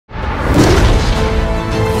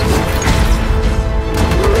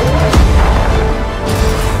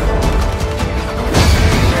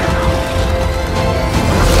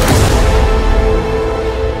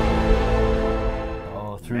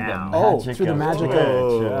through the magic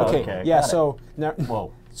of... Okay, yeah, so... Now,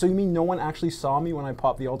 Whoa. So you mean no one actually saw me when I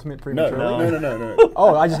popped the ultimate No, prematurely? no.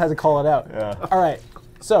 Oh, I just had to call it out. Yeah. All right.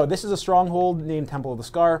 So this is a stronghold named Temple of the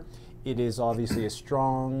Scar. It is obviously a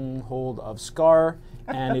stronghold of Scar,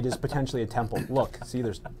 and it is potentially a temple. Look, see,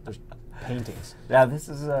 there's paintings. Yeah, this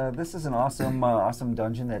is an awesome awesome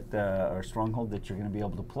dungeon that or stronghold that you're going to be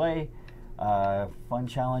able to play. Fun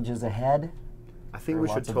challenges ahead. I think we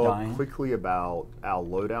should talk quickly about our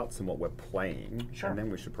loadouts and what we're playing, and then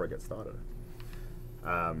we should probably get started.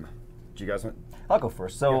 Do you guys want? I'll go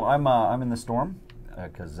first. So I'm in the Storm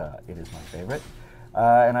because it is my favorite,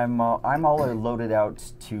 and I'm all loaded out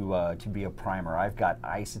to be a primer. I've got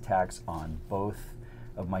ice attacks on both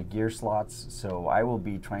of my gear slots, so I will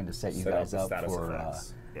be trying to set you guys up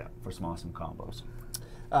for some awesome combos.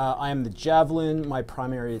 I am the Javelin. My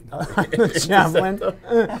primary Javelin.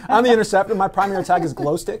 I'm the Interceptor. My primary attack is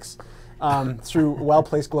glow sticks. Through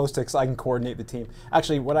well-placed glow sticks, I can coordinate the team.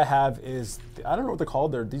 Actually, what I have is, I don't know what they're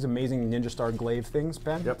called. They're these amazing Ninja Star glaive things.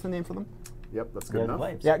 Ben, what's the name for them? Yep, that's good enough.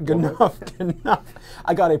 Glaives. Yeah, good enough. Good enough.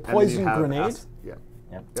 I got a poison grenade. Yep.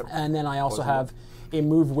 And then I also have a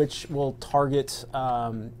move which will target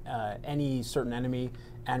any certain enemy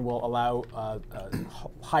and will allow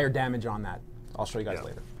higher damage on that. I'll show you guys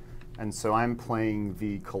later. And so I'm playing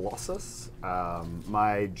the Colossus.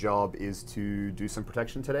 My job is to do some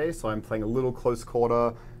protection today, so I'm playing a little close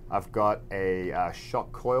quarter. I've got a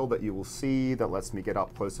shock coil that you will see that lets me get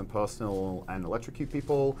up close and personal and electrocute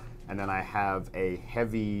people. And then I have a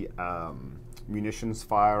heavy munitions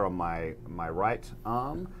fire on my right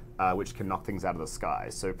arm, which can knock things out of the sky.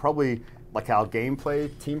 So probably like our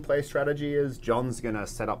gameplay, team play strategy is John's gonna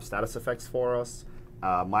set up status effects for us.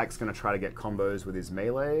 Mike's going to try to get combos with his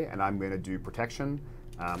melee, and I'm going to do protection.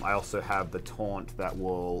 I also have the taunt that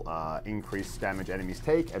will increase damage enemies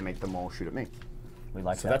take and make them all shoot at me. We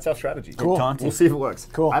like so that's our strategy. Cool. We'll see if it works.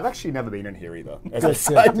 Cool. I've actually never been in here either. Good. Just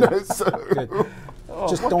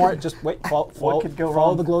don't worry. Just wait. Follow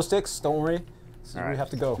the glow sticks. Don't worry. So we have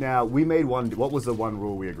to go. Now we made one. What was the one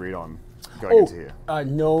rule we agreed on going into here?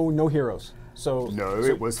 No heroes. So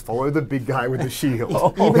it was follow the big guy with the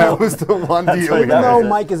shield. That was the one deal. Even though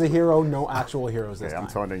Mike is a hero, no actual heroes this time. I'm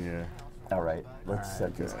taunting you. All right, let's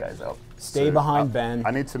set these guys up. Stay behind Ben.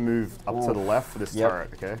 I need to move up to the left for this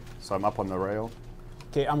turret, okay? So I'm up on the rail.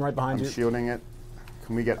 Okay, I'm right behind you. I'm shielding it.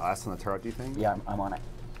 Can we get ice on the turret, do you think? Yeah, I'm on it.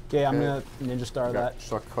 Okay, I'm going to Ninja Star that.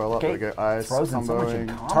 Shock coil up, we get ice, targeting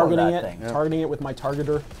it with my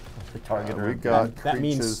targeter. The targeter. We got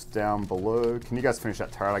creatures down below. Can you guys finish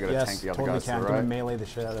that turret? I got to tank the other guys to the right. Can melee the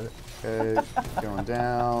shit out of it. Okay, going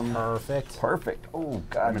down. Perfect. Oh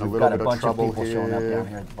god, I'm in we've got a bit bunch of of trouble people showing up down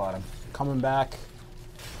here at the bottom. Coming back.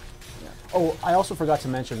 Oh, I also forgot to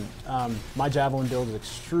mention, my Javelin build is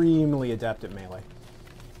extremely adept at melee.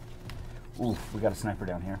 Ooh, we got a sniper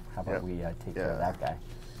down here. How about we take care of that guy?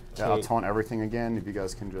 Yeah, I'll taunt everything again if you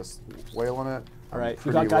guys can just wail on it. All right,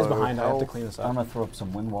 you got guys behind. I have to clean this up. I'm going to throw up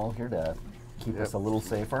some wind wall here to keep us a little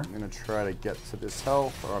safer. I'm going to try to get to this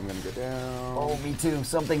health, or I'm going to go down. Oh, me too.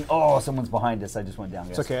 Someone's behind us. I just went down,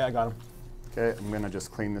 guys. It's okay, I got him. Okay, I'm going to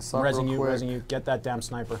just clean this up resin real quick. Resin you. Get that damn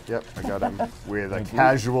sniper. Yep, I got him with a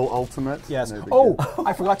casual ultimate. Yes. Oh,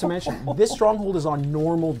 I forgot to mention, this stronghold is on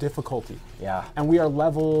normal difficulty. Yeah. And we are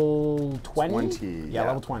level 20? Yeah,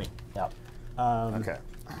 level 20. Yep. Okay.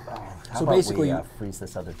 So basically, we freeze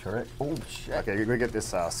this other turret. Oh shit! Okay, we get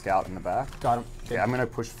this scout in the back. Got him. Okay, I'm gonna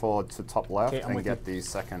push forward to top left and get the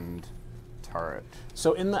second turret.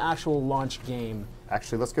 So in the actual launch game.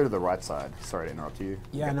 Actually, let's go to the right side. Sorry to interrupt you.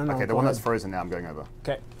 Yeah, no. Okay, the one that's frozen now. I'm going over.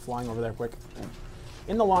 Okay, flying over there quick.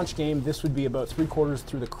 In the launch game, this would be about 3/4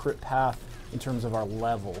 through the crit path in terms of our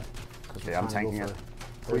level. Okay, I'm tanking it.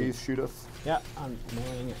 Please shoot us. Yeah, I'm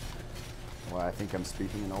meleeing it. Well, I think I'm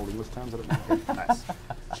speaking in old English terms. I don't know. Okay, nice.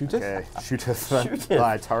 Shoot it? Okay, shoot us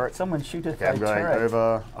by turret. Someone shoot it. Okay, I'm going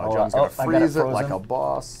over. John's going to freeze it like a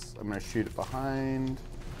boss. I'm going to shoot it behind.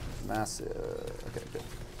 Massive. Okay, good.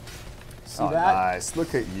 See that? Nice.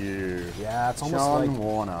 Look at you. Yeah, it's almost John like...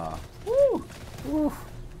 Warner. Woo! Woo.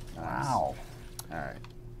 Nice. Wow. All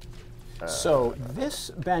right. So this,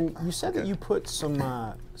 Ben, you said that you put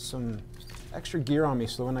some extra gear on me,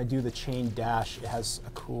 so when I do the chain dash, it has a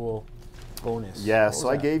cool bonus. Yeah, so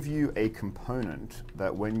I gave you a component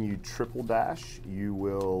that when you triple dash, you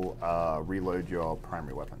will reload your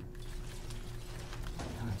primary weapon.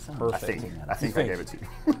 Perfect. I think I gave it to you.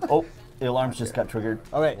 Oh, the alarms just got triggered.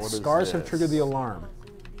 All right, scars have triggered the alarm.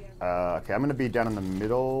 Okay, I'm going to be down in the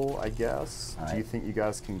middle, I guess. Do you think you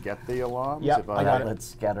guys can get the alarms? Yeah, I got it. Let's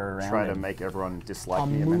scatter around. Try to make everyone dislike me I'll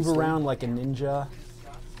move immensely. around like a ninja.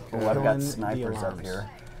 Oh, I've got snipers up here.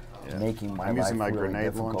 making my I'm life using my really grenade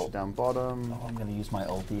difficult. launcher down bottom. Oh, I'm going to use my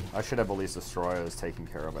ulti. I should have all these destroyers taken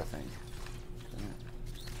care of, I think.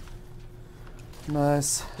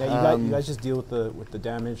 Nice. Yeah, you guys just deal with the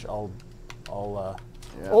damage. I'll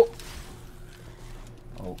Yeah. Oh,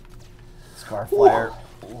 Oh, Scarfire.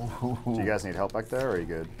 Do you guys need help back there, or are you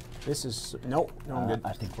good? this is no, I'm good.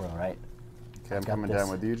 I think we're all right. Okay, I'm got coming this. down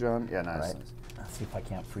with you, John. Yeah, All nice. right. Let's see if I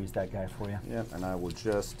can't freeze that guy for you. Yep, and I will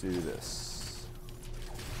just do this.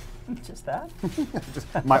 Just that?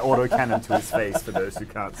 My autocannon to his face, for those who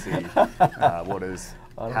can't see what is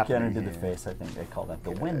Autocannon happening to the here. face. I think they call that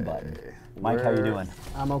the win button. Okay, Mike, how you where- doing?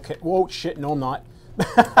 I'm okay. Whoa, shit! No, I'm not.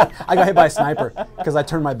 I got hit by a sniper because I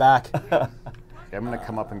turned my back. Okay, I'm gonna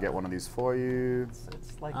come up and get one of these for you.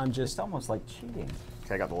 It's like I'm just- it's almost like cheating.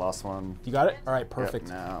 Okay, I got the last one. You got it? All right, Yep, perfect.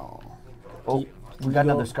 now. Oh, you we got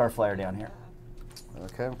go- another Scarflyer down here.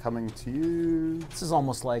 Okay, I'm coming to you. This is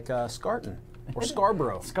almost like Scarton or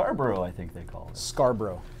Scarborough. Scarborough, I think they call it.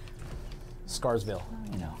 Scarborough, Scarsville.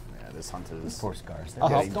 You know, Yeah, this hunter's. poor Scars. I'll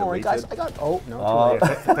help. getting Don't worry, guys. deleted. I got. Oh no, Oh, too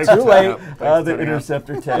late. Thanks Too for late. turning up. Thanks for the turning up.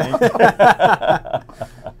 interceptor tank.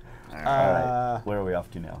 All right, where are we off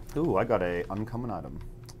to now? Ooh, I got a uncommon item.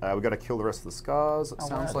 We got to kill the rest of the scars. It Oh,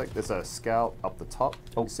 sounds wow. like there's a scout up the top.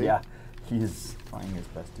 Oh, You see? yeah, he's trying his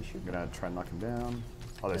best to shoot. I'm gonna try and knock him down.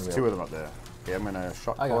 Oh, there's There we two go. of them up there. Okay, I'm gonna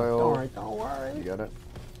shot I got it. coil. Don't worry. Don't You worry. got it.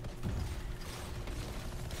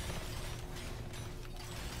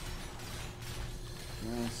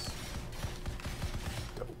 Nice.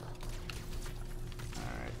 Dope. All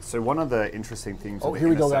right. So one of the interesting things. Oh, with the here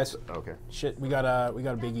we go, guys. intercept- Okay. Shit, we got a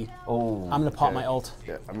biggie. Oh, I'm gonna pop Okay. my ult.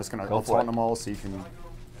 Yeah, I'm just gonna Go ult for on it. them all so you can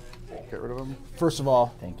get rid of them. First of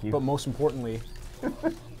all, Thank you. But most importantly,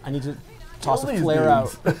 I need to toss Kill a these flare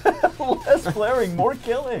out. dudes. Less flaring, more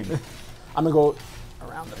killing. I'm gonna go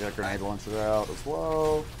around the. Yeah, grenade launcher out as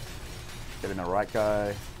well. Getting the right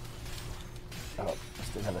guy. Oh,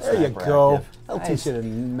 still have a There you sniper go. active. I'll teach you to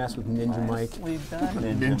mess with Ninja Mike. Nicely done,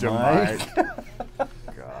 Ninja Mike. Mike.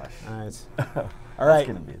 Gosh. Nice. That's All right.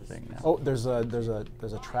 gonna be a thing now. Oh, there's a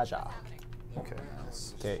treasure. Okay,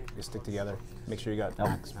 nice. Okay, you stick together. Make sure you got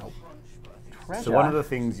max help. Treasure. So one of the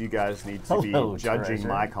things you guys need to Hello, be judging treasure.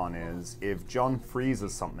 Mike on is if John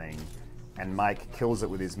freezes something and Mike kills it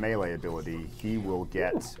with his melee ability, he will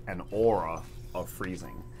get an aura of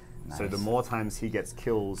freezing. So the Nice. more times he gets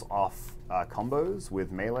kills off combos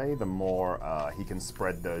with melee, the more he can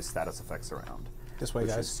spread those status effects around. This way,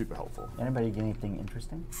 which is guys. super helpful. Anybody get anything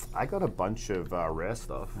interesting? I got a bunch of rare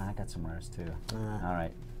stuff. I got some rares too. Ah. All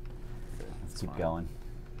right, Okay, let's that's keep fine. going.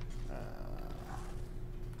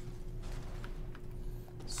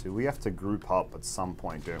 So we have to group up at some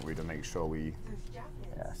point, don't we, to make sure we...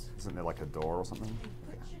 Yes. Isn't there like a door or something?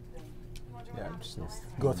 Yeah, just This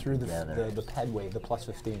go thing through together. the pedway, the plus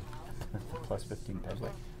 15. Plus 15 pedway.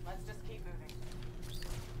 Let's just keep moving.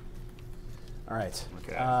 All right.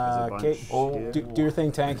 Okay, there's a bunch Okay. here. Do your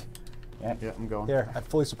thing, tank. Yeah. Yeah, I'm going. Here, I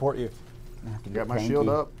fully support you. I have to Got get my tanky. shield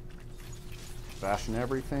up. Bashing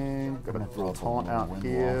everything. Got a gonna throw little up a taunt little out wind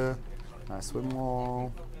here. Nice wind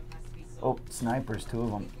wall. Oh, snipers, two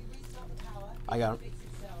of them. I got him.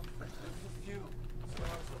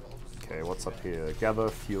 Okay, what's up here? Gather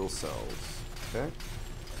fuel cells. Okay.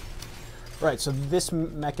 Right. So this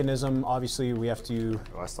mechanism, obviously, we have to.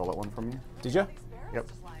 Oh, I stole that one from you. Did you? Yep.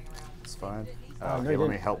 It's fine. no, Okay, you let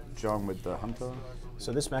me didn't. help John with the hunter.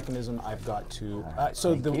 So this mechanism, I've got to.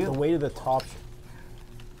 So Thank the you. way to the top.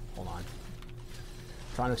 Hold on.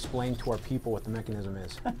 Trying to explain to our people what the mechanism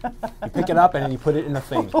is. You pick it up and then you put it in the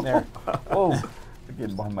thing. There. Oh, I'm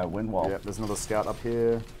getting behind my wind wall. Yep, there's another scout up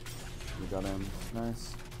here. We got him.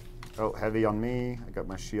 Nice. Oh, heavy on me. I got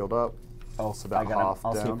my shield up. Oh, It's about I got him. half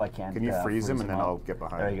I'll down. see if I can. Can you freeze him and then up. I'll get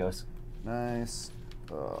behind There him? he goes. Nice.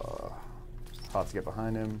 Hard to get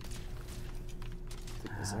behind him. I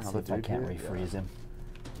think there's Let's see another if I dude can't here. refreeze him.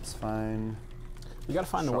 It's fine. You got to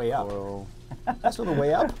find the Shock way up. coil. That's not the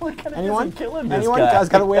way up. Look at it, Anyone? isn't killing this Anyone? guy. Guys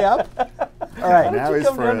got a way up? All right. Now you he's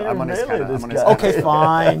come for down here I'm on and his melee cannon. this I'm on his guy? cannon. Okay,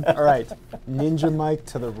 fine. All right. Ninja Mike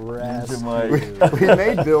to the rest. Ninja Mike. We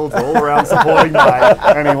made builds all around supporting Mike,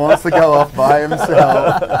 and he wants to go off by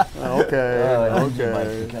himself. Okay, Oh, Ninja Mike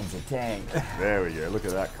okay. becomes a tank. There we go. Look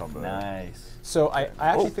at that combo. Nice. So I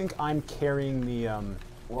actually think I'm carrying the.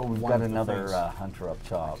 Well, we've One got of the another things. hunter up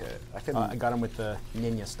top. Okay, I can. I got him with the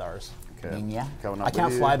Ninja stars. Okay. Ninja? Coming up I can't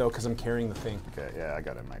with fly you. though because I'm carrying the thing. Okay, yeah, I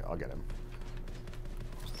got him. I'll get him.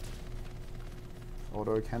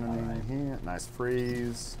 Auto cannoning here. Nice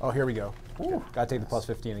freeze. Oh, here we go. Ooh. Gotta take the plus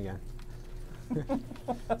 15 again.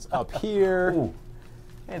 It's up here. Ooh.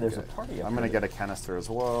 Hey, there's a party up I'm gonna here. get a canister as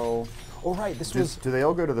well. Oh, right. This was. Do they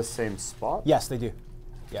all go to the same spot? Yes, they do.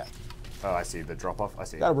 Yeah. Oh, I see the drop off. I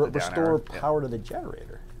see. Got to the down restore arrow. Yeah. power to the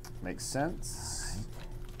generator. Makes sense.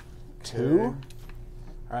 2. Okay. All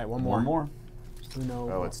right, one more. One more. Uno.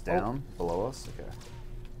 Oh, it's down below us. Okay.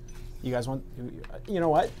 You guys want? You know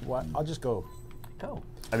what? I'll just go. Go.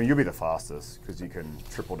 I mean, you'll be the fastest because you can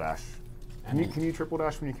triple dash. Can you triple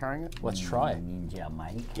dash when you're carrying it? Let's try. Ninja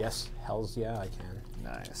Mike. Yes, hell's yeah, I can.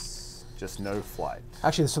 Nice. Just no flight.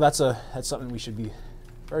 Actually, so that's something we should be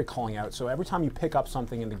very calling out. So every time you pick up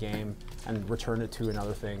something in the game and return it to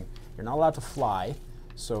another thing, you're not allowed to fly.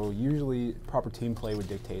 So usually, proper team play would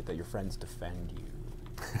dictate that your friends defend you.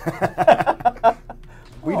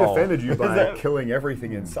 We defended you by killing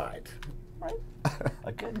everything in sight. Right.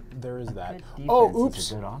 A good. There is that. Good defense Oh, is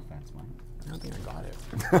oops! a good offense, Mike. I don't think I got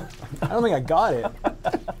it. I don't think I got it.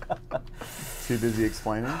 Too busy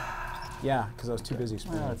explaining. Yeah, because I was too busy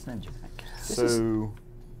explaining. Well, it's Ninja Mike. So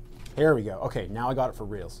Here we go. Okay, now I got it for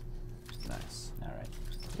reals. nice. All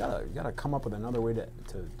right. You gotta come up with another way to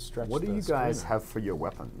stretch. What do the you guys screen. have for your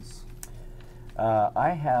weapons? I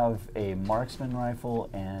have a marksman rifle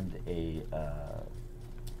and a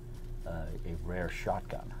rare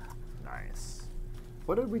shotgun. Nice.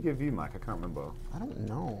 What did we give you, Mike? I can't remember. I don't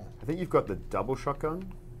know. I think you've got the double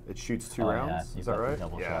shotgun. It shoots 2 Oh, rounds. yeah, Is you've that got the right?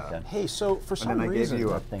 double yeah. shotgun. Hey, so for And some then I gave reason, you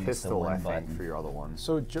a That thing's the pistol, I one think, button. for your other one.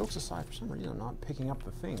 so jokes aside, for some reason I'm not picking up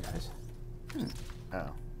the thing, guys. Oh.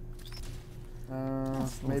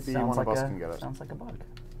 Maybe Sounds one of like us a- can get it. Sounds like a bug.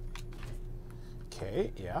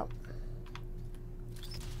 Okay, yeah.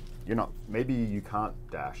 You're not. Maybe you can't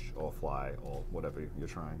dash or fly or whatever you're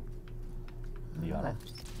trying. You got it?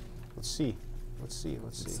 Let's see. Let's see.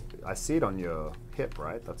 Let's see. I see it on your hip,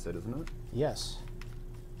 right? That's it, isn't it? Yes.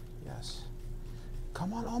 Yes.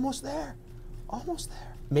 Come on, almost there. Almost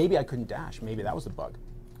there. Maybe I couldn't dash. Maybe that was the bug.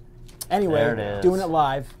 Anyway, There it is. doing it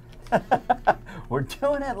live. We're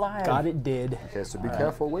doing it live. Got it, did. Okay, so be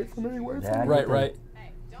careful. Wait for me. Wait for Yeah, me. Right, right.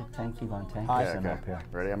 Hey, don't Tanky on tank. Hi. Okay, Send okay. up here.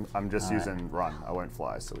 Ready? I'm just using run. I won't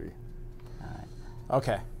fly, so we. All right.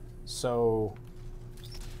 Okay. So.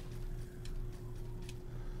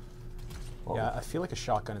 Whoa. Yeah, I feel like a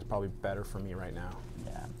shotgun is probably better for me right now.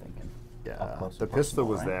 Yeah, I'm thinking. Yeah. Up close The and pistol personal,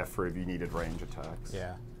 was right? there for if you needed range attacks.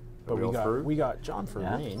 Yeah. Are we all through? We got John for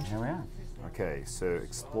Yeah, range. here we are. Okay, so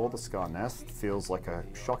explore the scar nest feels like a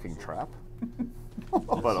shocking trap.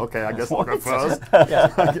 But okay, I guess I'll go first.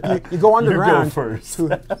 Yeah. you go underground first.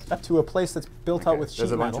 to a place that's built out with sheet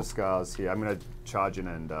There's a bunch metal. of scars here. I'm gonna charge in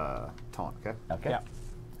and taunt. Okay. Okay. Yeah.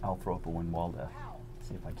 I'll throw up a wind wall to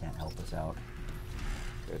see if I can't help us out.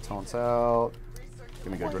 Okay, taunts out.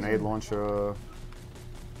 Give me a grenade launcher.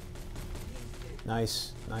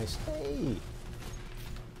 Nice, nice. Hey. Okay,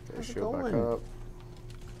 How's it shield back going? up.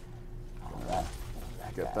 All right.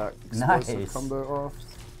 Get that explosive Nice. combo off.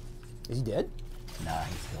 Is he dead? Nah,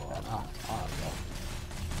 he's still up. Oh,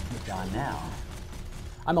 He's gone now.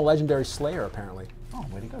 I'm a legendary slayer, apparently. Oh,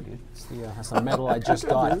 way to go, dude. That's the medal I just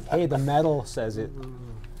got. Hey, the medal says it.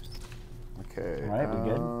 Okay. All right, we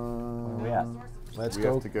good? Where are we at? Let's We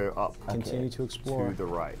go. have to go up Continue to explore. to the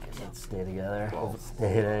right. Let's stay together. Well,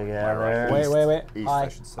 Stay together. Wait, wait, wait. East, Hi, I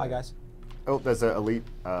should say. hi, guys. Oh, there's an elite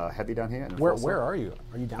heavy down here. and Where also- are you?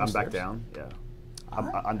 Are you I'm downstairs? back down. Yeah. I'm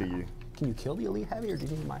under you. Can you kill the elite heavy, or do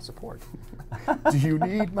you need my support? Do you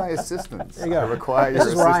need my assistance? There you go. I require This your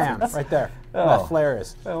is where I am, assistance. right there. Where Oh. that flare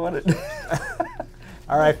is. Oh, what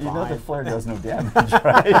All right, you know the fine. flare does no damage,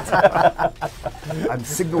 right? I'm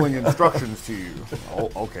signaling instructions to you.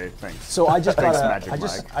 Oh, okay, thanks. So I just got Thanks, a, Magic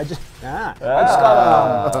I just Mike.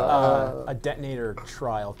 got a detonator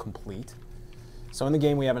trial complete. So in the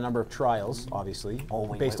game we have a number of trials, obviously, Oh,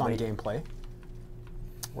 wait, based wait, on wait. gameplay.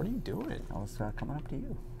 What are you doing? I was coming up to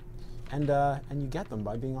you. And you get them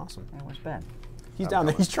by being awesome. Hey, where's Ben? He's down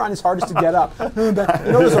there. He's trying his hardest to get up. You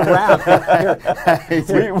know, there's a ramp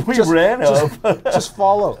here. We Just- ran up. Just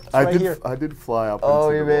follow. It's right here. I did fly up. Oh,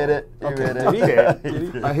 into you the made wall. it. You Okay, made did it. he?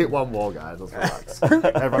 Okay. I hit one wall, guys. Let's relax.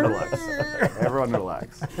 Everyone relax. Everyone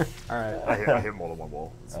relax. All right. I hit more than one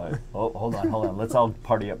wall. All right. Oh, hold on. Let's all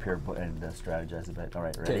party up here and strategize a bit. All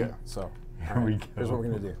right, ready? Okay. Yeah. So Here all we right, go. here's what we're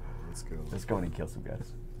gonna do. Let's go. Let's go in and kill some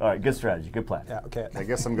guys. All right, good strategy, good plan. Yeah. Okay. I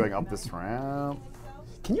guess I'm going up this ramp.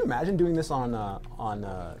 Can you imagine doing this on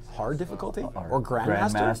hard difficulty or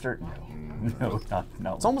grandmaster? No,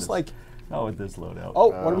 not. It's almost like. not with this loadout. Oh,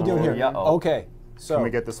 what are we doing here? yeah, oh. Okay. So Can we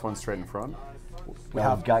get this one straight in front? we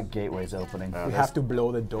have got gateways opening. we have to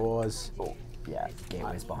blow the doors. yeah,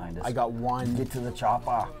 gateways behind us. I got one. Get to the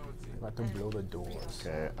chopper. About to blow the doors.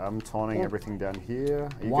 Okay, I'm taunting everything down here.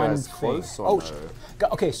 Are you One guys thing. close or Oh, no?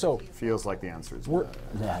 okay, so Feels like the answer is we're no.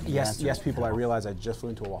 Yeah, the yes, answer yes, is people. I no. realize I just flew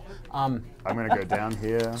into a wall. I'm gonna go down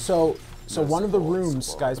here. So No one of the support, rooms,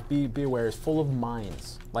 support. guys, be aware, is full of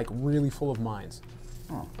mines, like really full of mines.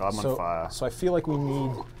 Oh, I'm So on fire. so I feel like we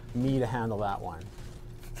need me to handle that one.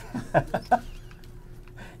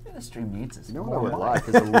 Yeah, the stream needs us. You know what I would like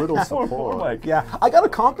is a little More support. mic. Yeah, I gotta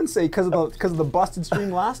compensate because of the busted stream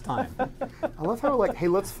last time. I love how like, hey,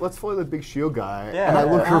 let's follow the big shield guy. Yeah. And I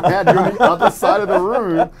look around, you're on the other side of the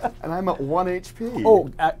room, and I'm at 1 HP. Oh,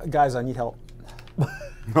 guys, I need help.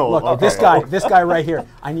 Oh, Look, okay. this guy right here.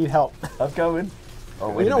 I need help. I'm coming. Oh,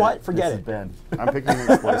 wait You a know minute. what? Forget This it. is Ben. I'm picking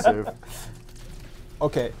an explosive.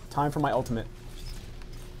 Okay, time for my ultimate.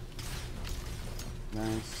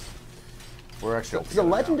 Nice. We're actually It's a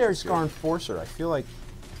legendary Scar Scar. Enforcer. I feel like.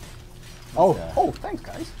 Oh, Yeah. oh, thanks,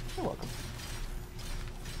 guys. You're welcome.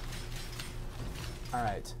 All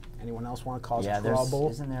right. Anyone else want to cause Yeah, trouble?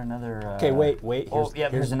 isn't there another? Okay, wait. Oh, yeah,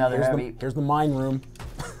 there's another heavy. Here's the mine room.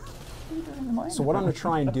 So what I'm gonna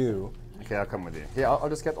try and do. Okay, I'll come with you. Yeah, I'll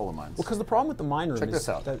just get all the mines. Well, because the problem with the mine room Check is this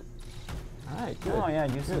out. that. All right, good. Oh yeah,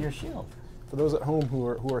 using your shield. For those at home who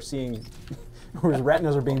are seeing, whose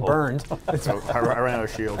retinas are being burned. It's, So I ran out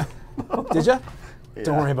of shield. did ya? Yeah.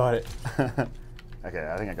 Don't worry about it.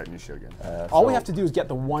 Okay, I think I got new shield again. All we have to do is get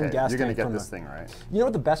the one Okay, gas you're gonna tank get from this the, thing, right? You know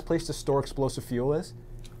what the best place to store explosive fuel is?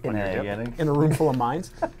 In your hip. getting. In a room full of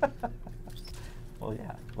mines. Well,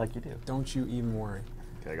 yeah, like you do. Don't you even worry.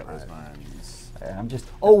 Okay, I got those mines. I'm just.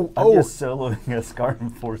 Oh, I'm oh. just soloing a Scar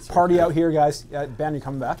Enforcer. Party out here, guys. Ben, you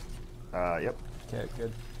coming back? Yep. Okay,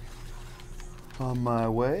 good. On my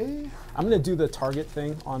way. I'm gonna do the target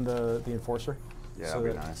thing on the enforcer. Yeah, so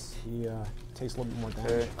that'd be that nice. He takes a little bit more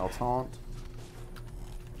damage. Okay, I'll taunt.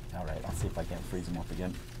 All right, I'll see if I can't freeze him up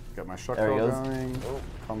again. Got my shot There he call goes. going.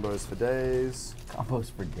 Combos for days.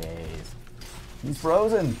 Combos for days. He's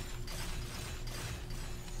frozen.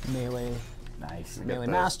 Melee, Nice. Get melee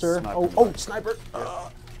the master. sniper Oh, back. oh, sniper.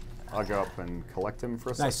 I'll go up and collect him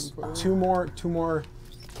for a Nice. second. please. Two more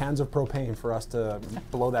cans of propane for us to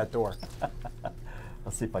blow that door.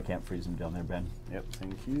 I'll see if I can't freeze him down there, Ben. Yep,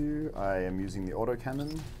 thank you. I am using the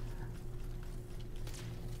autocannon.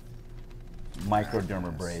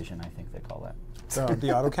 Microdermabrasion, I think they call that. The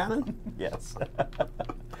autocannon Yes.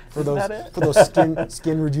 for Isn't those that it? for those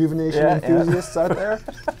skin rejuvenation Yeah, yeah. enthusiasts out there.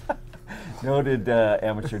 Noted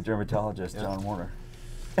amateur dermatologist John Warner.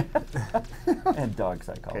 And dog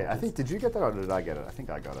psychologist. Okay, I think, did you get that or did I get it? I think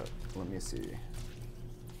I got it. Let me see.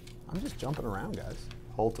 I'm just jumping around, guys.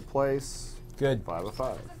 Hold to place. Good. 5 of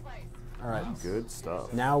 5. All right. Good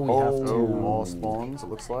stuff. Now we have Oh, to. more spawns, it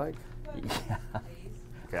looks like. Yeah.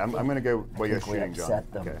 Okay, I'm going to go where you're think we shooting, John.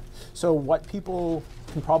 upset them. Okay. So what people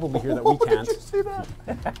can probably hear that we can't. Did you see that?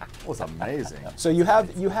 That was amazing. So you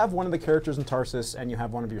have one of the characters in Tarsus, and you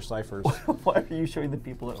have one of your ciphers. Why are you showing the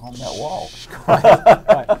people at home that wall?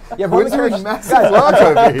 Yeah, We're one of the doing characters. massive work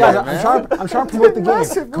over here, Guys, man. I'm trying to promote the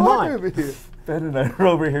Massive game. Come work on. over here. Ben and I are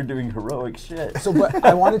over here doing heroic shit. So, but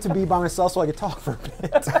I wanted to be by myself so I could talk for a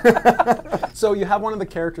bit. So you have one of the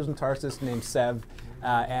characters in Tarsus named Sev,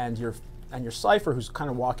 and your cipher who's kind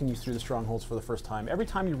of walking you through the strongholds for the first time. Every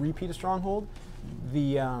time you repeat a stronghold,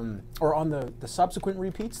 or on the subsequent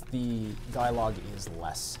repeats, the dialogue is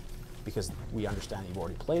less because we understand that you've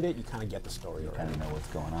already played it. You kind of get the story Kind already. of know what's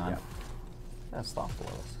going on. Yeah. That's thoughtful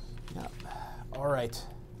of us. Yeah. All right.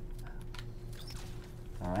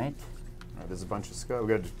 All right. All right, there's a bunch of scars.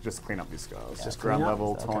 We've got to just clean up these scars. Yeah, Just clean ground up?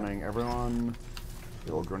 level, Okay. taunting everyone.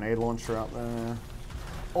 The little grenade launcher out there.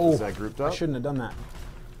 Oh, Is that grouped up? I shouldn't have done that.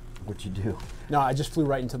 What'd you do? No, I just flew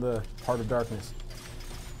right into the heart of darkness.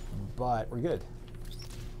 But we're good.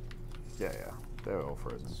 Yeah, yeah. They're all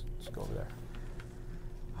frozen. Just go over there.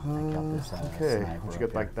 I got this, Okay, sniper did you up get here.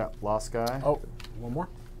 like that last guy? Oh, one more.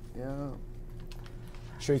 Yeah.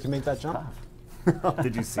 Sure you can make that jump?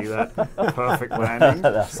 Did you see that? Perfect landing.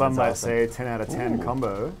 That Some was might awesome. say 10 out of 10 Ooh.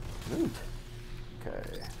 combo. Ooh.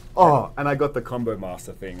 Okay. Oh, and I got the combo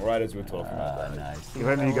master thing right as we were talking about that. Nice. If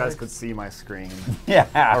only you guys could see my screen. Yeah.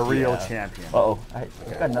 A real yeah. champion. Uh-oh. I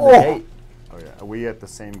got another gate. Oh yeah. Are we at the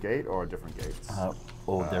same gate or different gates?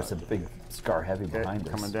 There's a big Scar Heavy Okay, behind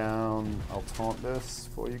us. coming down. I'll taunt this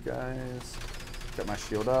for you guys. Got my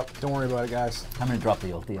shield up. Don't worry about it, guys. I'm gonna drop the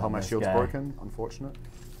ulti Oh, on my this shield's guy. broken. Unfortunate.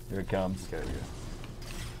 Here it comes. Okay,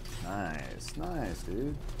 good. Nice, nice,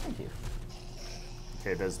 dude. Thank you.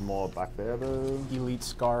 Okay, there's more back there though. Elite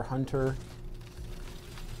Scar Hunter.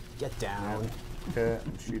 Get down. Okay,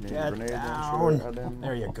 I'm shooting a Get grenade launcher at down. him.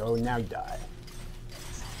 There you go. Now you die.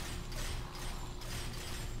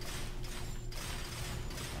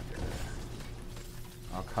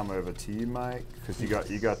 I'll come over to you, Mike, because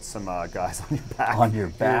you got some guys on your back. On your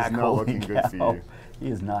back, It is not holy looking good for cow. you. He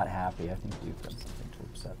is not happy. I think we've done something to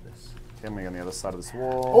upset this. Okay, I'm on the other side of this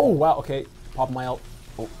wall. Oh wow. Okay, pop my ult.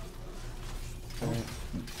 Oh.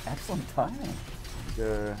 Excellent timing.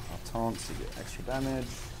 Go. I'll taunt so you get extra damage.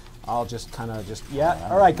 I'll just kind of yeah.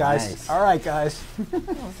 All right, guys. Nice. All right, guys.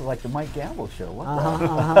 This is like the Mike Gamble show. What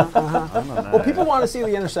I don't know. Well, people want to see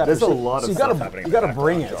the interceptor. There's a so- lot so of you stuff gotta, happening. You gotta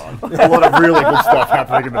bring it. A lot of really good stuff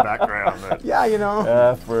happening in the background. That, Yeah, you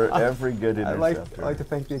know. for every good I interceptor. like to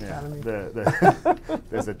thank the yeah, academy.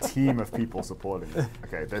 there's a team of people supporting it.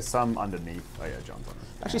 Okay, there's some underneath. Oh yeah, John's on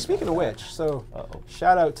it. Actually, speaking of which, so Uh-oh.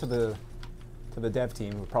 shout out to the dev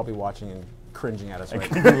team who are probably watching and cringing at us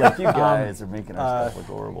right now. Like you guys are making our stuff look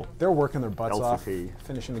horrible. They're working their butts off, LTP.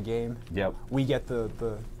 finishing the game. Yep. We get the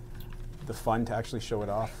fun to actually show it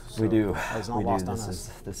off. So We do. It's not We do. lost on This us,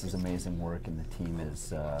 this is amazing work, and the team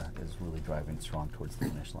is really driving strong towards the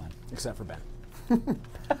finish line. except for Ben.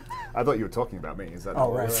 I thought you were talking about me. Is that? Oh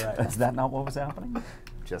not right, what it right, was? right. Is that not what was happening?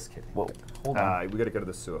 Just kidding. Whoa! Hold on. We got to go to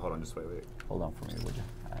the sewer. Hold on, just wait. Hold on for me, would you?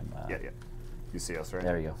 I'm, Yeah. You see us, right?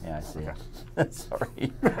 There you go. Yeah, I see Okay. it.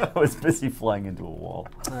 Sorry, I was busy flying into a wall.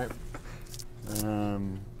 All right.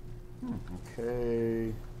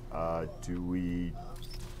 Okay. Do we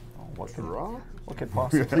Oh, what could drop? what could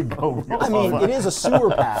possibly go wrong? I mean, it is a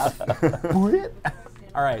sewer path.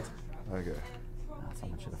 All right. Okay.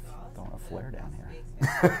 Someone should have thrown a flare down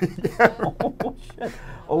here. Oh shit!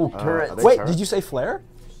 Oh, turret! are they Wait, turrets? did you say flare?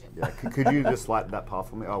 Yeah. Could you just light that path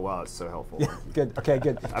for me? Oh wow, it's so helpful. Good. Okay,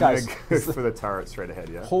 good. I'm Guys, gonna go for the turret straight ahead.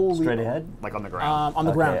 Yeah. holy. Straight ahead. Like on the ground. On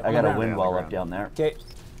the ground. Okay, I on got the a ground. wind Yeah, wall on the up down there. Okay.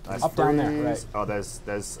 Nice up down there, freeze. right. Oh, there's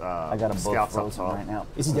I got them both scouts up frozen top. right now.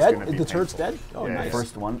 Is he This is dead? gonna Is be the turret's painful. dead? Oh, Yeah, nice. yeah.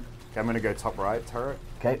 First one. Okay, I'm gonna go top right turret.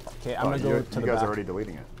 Okay. Okay, I'm gonna go you to the guys back. are already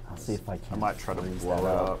deleting it. I'll see if I can. I might try to freeze blow that it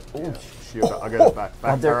out. up. Oh, Yeah. Shield. I'll go to back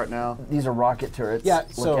Oh, they're- turret now. These are rocket turrets. Yeah,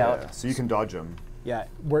 Look so- out. Yeah, so you can dodge them. Yeah,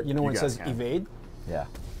 where you know when it guys says can. evade? Yeah.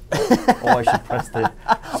 Oh, I should press the.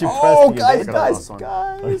 Should Oh, press the guys, evade. got the guys, last one.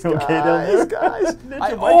 guys, Are you okay down there? guys. Ninja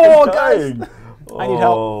Mike Oh, is guys. dying. I need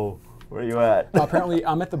help. Oh, where are you at? Apparently,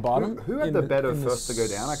 I'm at the bottom. Who had in the better in the first to go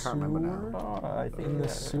down? I can't remember now. Oh, I think In the that-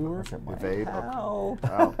 sewer? was it Mike? Evade. Help.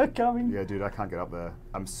 Oh. Coming. Yeah, dude, I can't get up there.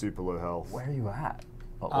 I'm super low health. Where are you at?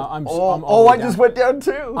 I'm oh, all the way I just down. went down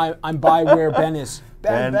too. I'm by where Ben is.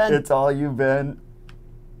 Ben, Ben. It's all you, Ben.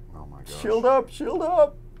 Oh my gosh. Shield up, shield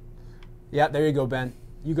up. Yeah, there you go, Ben.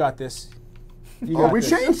 You got this. You Oh, got we this.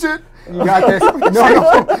 changed it. You got this. No,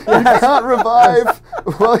 You can't revive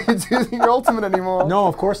while you're using your ultimate anymore. no,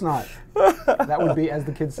 of course not. That would be, as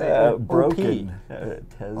the kids say, OP. Broken.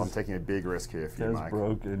 I'm taking a big risk here for you, Tez Mike.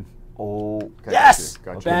 broken. Oh, Okay, Yes,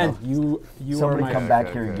 got you. Ben, you are somebody my. come back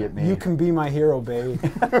okay, here and okay. get me. You can be my hero, babe.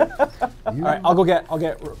 All right, I'll get.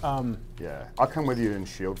 Yeah, I'll come with you and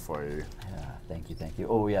shield for you. Yeah, thank you.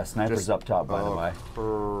 Oh yeah, sniper's Just- up top, by the way.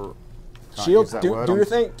 Can't Shield. use that Do word. your I'm-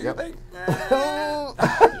 thing. Do Yep. your thing.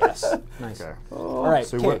 Yes. Nice. Okay. All right.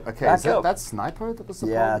 So okay. what? Okay, back is that up. sniper that was the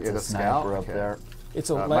Yeah, problem? it's the a scout? sniper up Okay. there. It's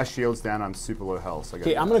a. My shield's down. I'm super low health. So I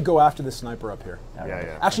Okay, gotta I'm do gonna go after the sniper up here. All Yeah, right.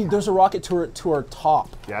 yeah. Actually, there's a rocket turret to our top.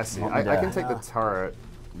 Yeah, I see. Want I me to- can take the turret,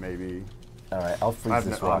 maybe. All right, I'll I freeze have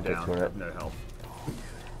this no, I'm rocket down. I turret. have no health.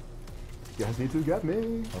 You guys need to get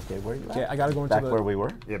me. Okay, where are you at? Okay, I gotta go into Back the. where we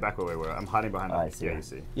were. Yeah, back where we were. I'm hiding behind. Oh, I them. see. Yeah, you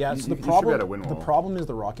see. Yeah, you, so you the should be able to problem. win The wall. problem is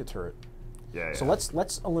the rocket turret. Yeah, yeah. So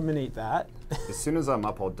let's eliminate that. As soon as I'm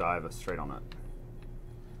up, I'll dive straight on it.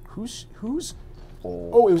 Who's?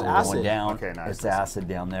 Oh, it was we're acid. Going down. Okay, nice. It's acid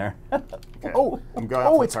down there. Okay. Oh, I'm going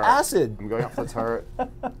up oh, for the it's turret. acid. I'm going up for the turret.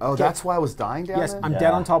 Oh, that's why I was dying down Yes, there? I'm Yeah.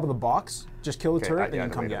 dead on top of the box. Just kill the Okay, turret, yeah,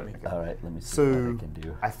 and then come get me. deleted it. Okay. All right, let me see So what I can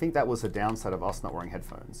do. I think that was the downside of us not wearing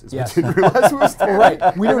headphones. Is Yes. we didn't realize we were Oh, standing.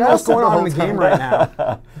 right. We don't know what's going on in the whole game time. right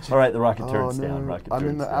now. All right, the rocket Oh turret's no! down. Rocket I'm in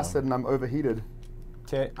turret's the down. acid and I'm overheated.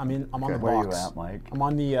 Okay, I'm on Okay. the Where are box. you at, Mike? I'm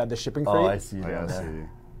on the shipping crate. Oh, I see you Oh, yeah, down I there.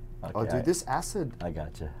 see. Okay, Oh, dude, this acid I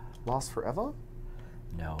got you. lasts forever?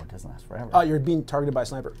 No, it doesn't last forever. Oh, you're being targeted by a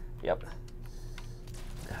sniper. Yep.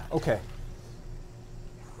 Okay.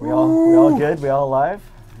 We all good? We all alive?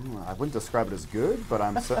 I wouldn't describe it as good, but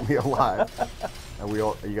I'm certainly alive. Are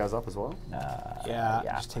you guys up as well? Yeah,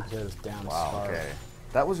 just take care of this damn Wow, scar. okay.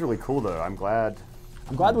 That was really cool, though. I'm glad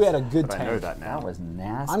I'm glad we had a good that I tank. know that now. That was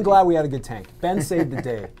nasty. I'm glad we had a good tank. Ben saved the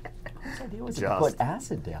day. Whose idea was it to Just. put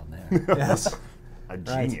acid down there? Yes. A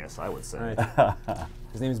genius, I would say. Right.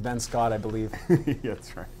 His name is Ben Scott, I believe. Yeah,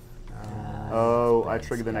 that's right. Oh, I thanks,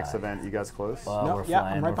 triggered the next guy. event. You guys close? Well, No, we're yeah,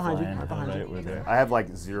 flying, I'm right we're behind you, flying. right behind All you. right, we're there. I have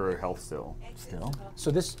like 0 health still. Still? So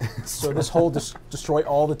this whole destroy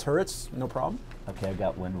all the turrets, no problem. Okay, I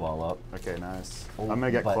got wind wall up. Okay, nice. Oh, I'm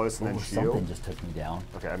gonna get but- close and then Something shield. just took me down.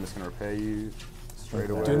 Okay, I'm just gonna repair you straight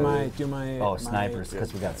away. Do my. Oh, my- snipers,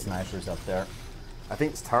 because we got snipers up there. I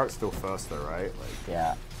think turret's still first though, right? Like,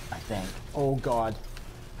 Yeah, I think. Oh God.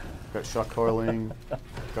 got shot coiling,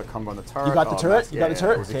 got combo on the turret. You got the Oh, turret? nice. You got the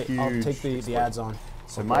turret? it was a Okay, I'll huge take the explosion. ads on.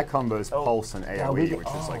 So my combo is pulse and yeah, AoE, we- which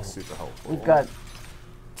is like super helpful. We've got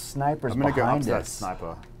snipers I'm gonna go up behind to that us.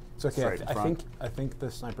 sniper. It's okay. Straight in front. I think the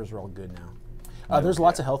snipers are all good now. There's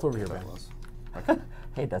lots of health over here, Ben. Okay.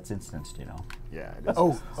 Hey, that's instanced, you know. Yeah, it is.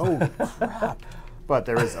 Oh, crap. But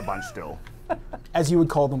there is a bunch still. As you would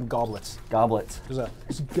call them, goblets. Goblets. There's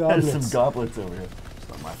There's goblets. some goblets over here. It's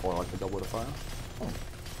not my fault, I like the goblet of fire.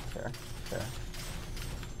 Fair, fair.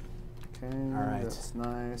 Okay, All right. that's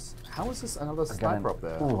nice. How is this another Got an- sniper up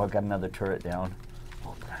there? Ooh, I've got another turret down.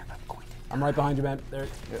 Oh, God, I'm going to I'm right behind you, Ben. There.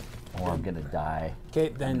 Or I'm gonna die. Okay,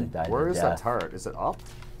 I'm gonna then die Where to is that death. turret? Is it up?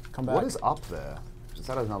 come back. What is up there? Is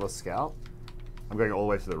that another scout? I'm going all the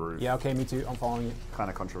way to the roof. Yeah, okay, me too. I'm following you. Kind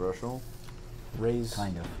of controversial. Raise.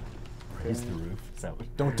 Kind of. Raise the roof. Is that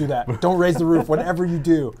what? Don't do that. Don't raise the roof. Whatever you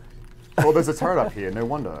do. Oh, there's a turret up here. No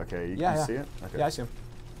wonder. Okay, you Yeah, can yeah. see it? Okay. Yeah, I see him.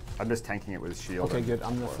 I'm just tanking it with shield. Okay, and- good.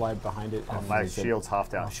 I'm gonna fly behind it. and- My freeze it. shield's half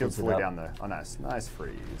down. I'll Shield's freeze it fully up. down there. Oh, nice. Nice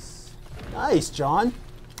freeze. Nice, John.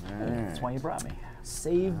 That's why you brought me.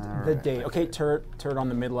 Saved the day. Okay, turret on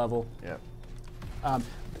the mid level. Yep. Um,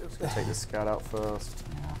 Take the scout out first.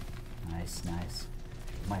 Yeah. Nice, nice.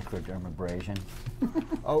 Microdermabrasion.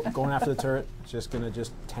 oh, going after the turret. Just gonna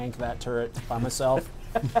tank that turret by myself.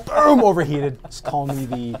 Boom! Overheated. Just call me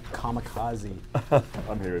the kamikaze.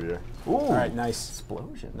 I'm here with you. Ooh. All right, nice.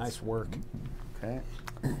 Explosions. Nice work. Okay.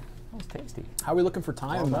 That was tasty. How are we looking for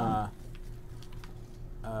time? Well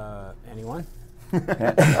Anyone? We're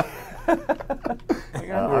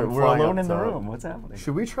flying alone up in the top. room. What's happening?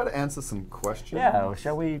 Should we try to answer some questions? Yeah,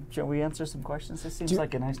 shall we answer some questions? This seems Do-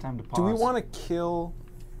 like a nice time to pause. Do we want to kill?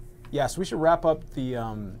 Yes, we should wrap up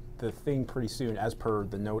the thing pretty soon, as per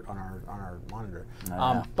the note on our monitor.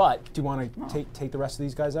 Yeah. But do you want to take the rest of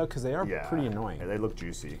these guys out because they are Yeah. pretty annoying? Yeah, they look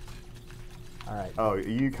juicy. All right. Oh, are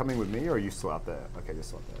you coming with me or are you still out there? Okay, you're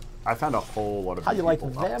still out there. I found a whole lot of How do you like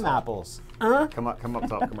people up them top. apples? Come up top, come up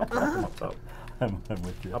top, come up top, come up top. I'm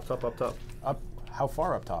with you. Up top, up top. Up? How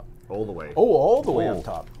far up top? All the way. Oh, all the way Oh. up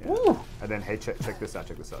top. Yeah. Woo. And then, hey, check this out,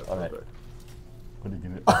 check this out. All right. Good. What are you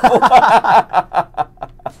gonna?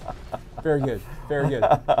 Very good. Very good.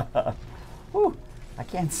 Whew, I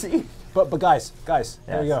can't see. But guys, there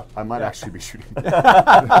you Yes. go. I might actually be shooting.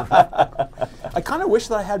 I kind of wish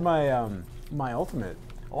that I had my my ultimate.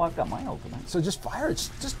 Oh, I've got my ultimate. So just fire it.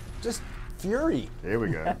 Just fury. Here we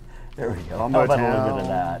go. There we go. Combo How about a little bit of town.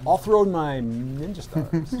 that? I'll throw in my ninja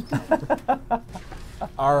stars.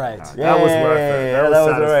 All right. That was worth it. Yay, That was all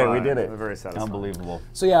right. We satisfying. did it. Very satisfying. Unbelievable.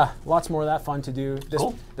 So yeah, lots more of that fun to do.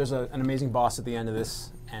 Cool. There's an amazing boss at the end of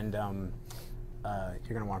this, and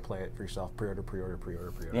you're gonna want to play it for yourself. Pre-order.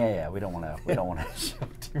 Yeah. We don't want to. We don't want to show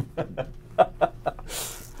too much.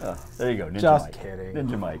 There you go. Ninja Just Mike. kidding.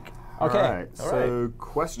 Ninja Mike. Okay. All right. So,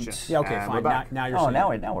 question. Yeah. Okay. And fine. we're back. Now you're. Oh,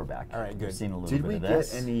 seeing now we're back. All right, good. We've seen a little Did bit we of get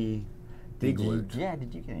this. any big loot? Yeah.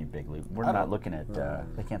 Did you get any big loot? We're I not don't- looking at.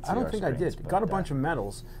 They can't see I don't our think I screens, did. but, Got a bunch of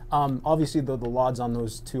medals. Obviously, the LODs on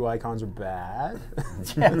those two icons are bad.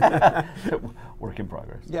 Work in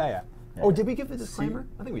progress. yeah. Oh, did we give the disclaimer?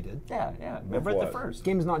 I think we did. Yeah. Remember at the what? first.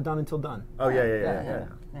 Game's not done until done. Oh, yeah. Yeah.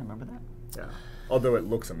 Remember that? Yeah. Although it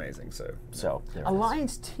looks amazing, so. So there it is.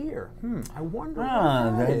 Alliance tier. I wonder. Ah,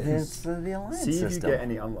 what that is. that's the alliance See if system. you get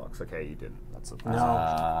any unlocks. Okay, you didn't. That's a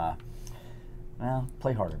No. Well,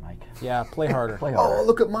 play harder, Mike. Yeah, play harder. Play harder. Oh,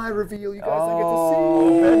 look at my reveal. You guys Oh, don't get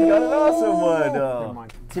to see. Ben got an awesome one. Never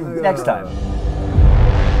mind. See you next time.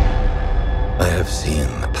 I have seen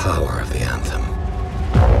the power of the Anthem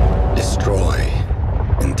destroy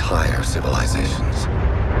entire civilizations.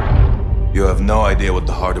 You have no idea what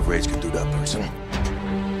the Heart of Rage can do to a person.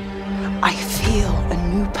 I feel a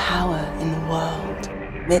new power in the world.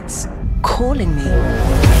 It's calling me.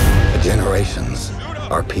 For generations,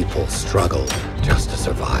 our people struggled just to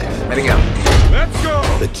survive. Heading out. Let's go!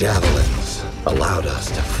 The javelins allowed us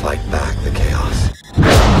to fight back the chaos.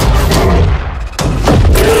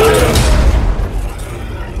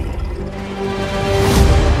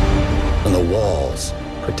 And the walls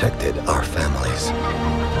protected our families,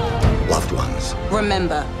 loved ones.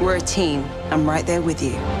 Remember, we're a team. I'm right there with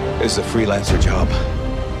you. It's a freelancer job.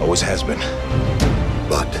 Always has been.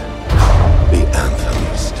 But the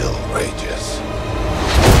Anthem still rages.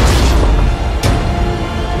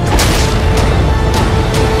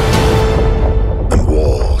 And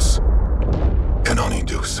walls can only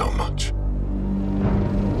do so much.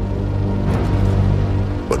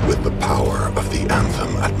 But with the power of the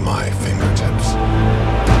Anthem at my fingertips,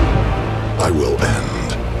 I will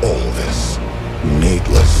end all this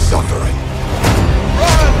needless suffering.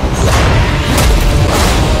 Run!